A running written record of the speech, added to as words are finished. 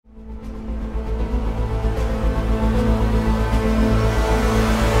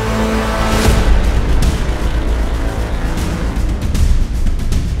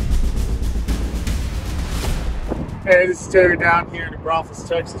This is Terry down here in Braunfels,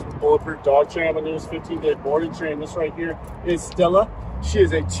 Texas with Bulletproof Dog Training. My newest 15-day boarding train. This right here is Stella. She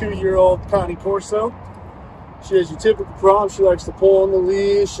is a 2-year-old canine Corso. She has your typical problem. She likes to pull on the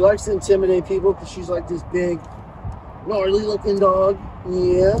leash. She likes to intimidate people because she's like this big, gnarly looking dog.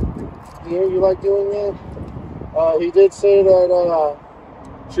 Yeah, you like doing that? He did say that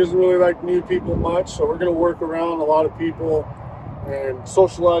she doesn't really like new people much, so we're going to work around a lot of people and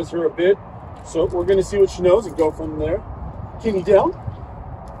socialize her a bit. So we're going to see what she knows and go from there. Can you down?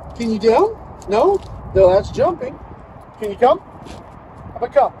 Can you down? No? No, that's jumping. Can you come? How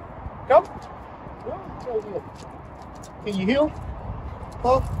about come? Come? No, can you heel?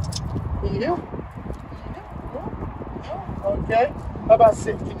 Huh? Can you heel? No? Okay. How about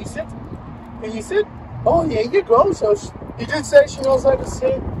sit? Can you sit? Can you sit? Oh, yeah, you go. So he did say she knows how to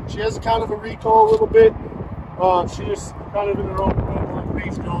sit. She has kind of a recall a little bit. She just kind of in her own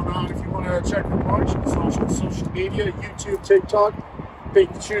things going on. If you want to check her march on social media, YouTube, TikTok, thank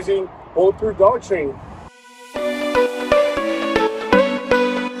you for choosing Bulletproof Dog Training.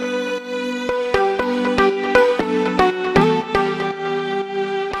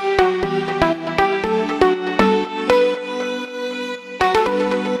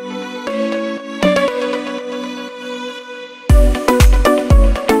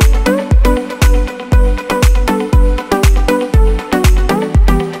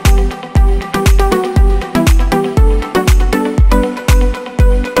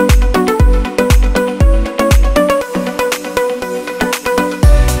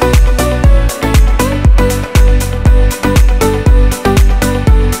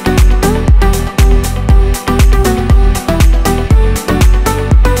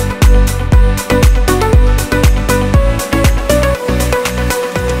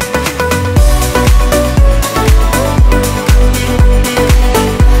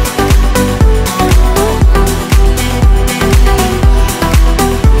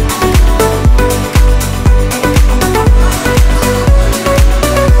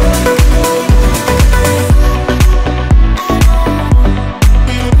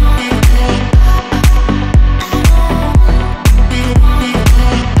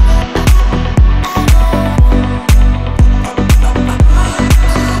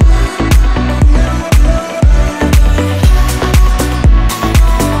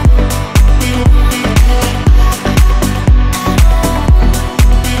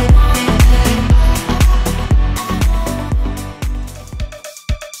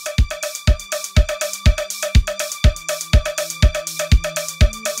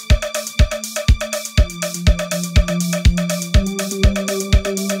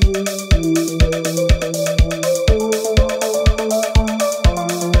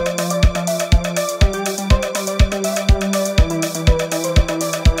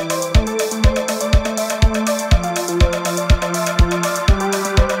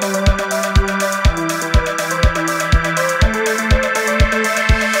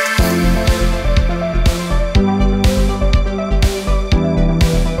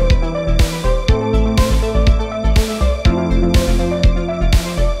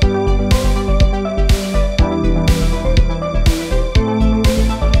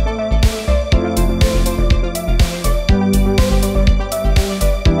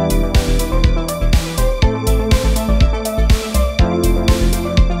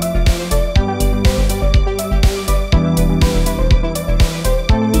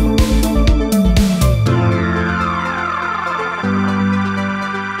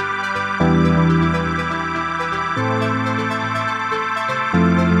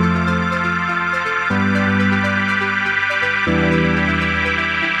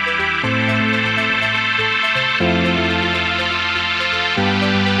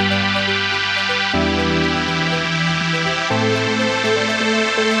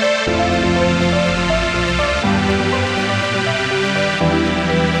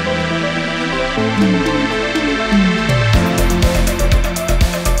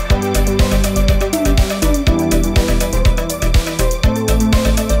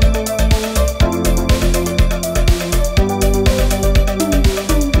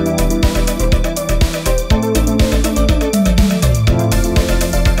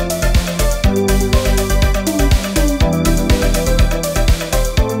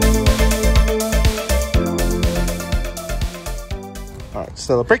 All right,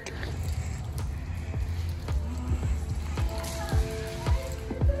 Stella, break.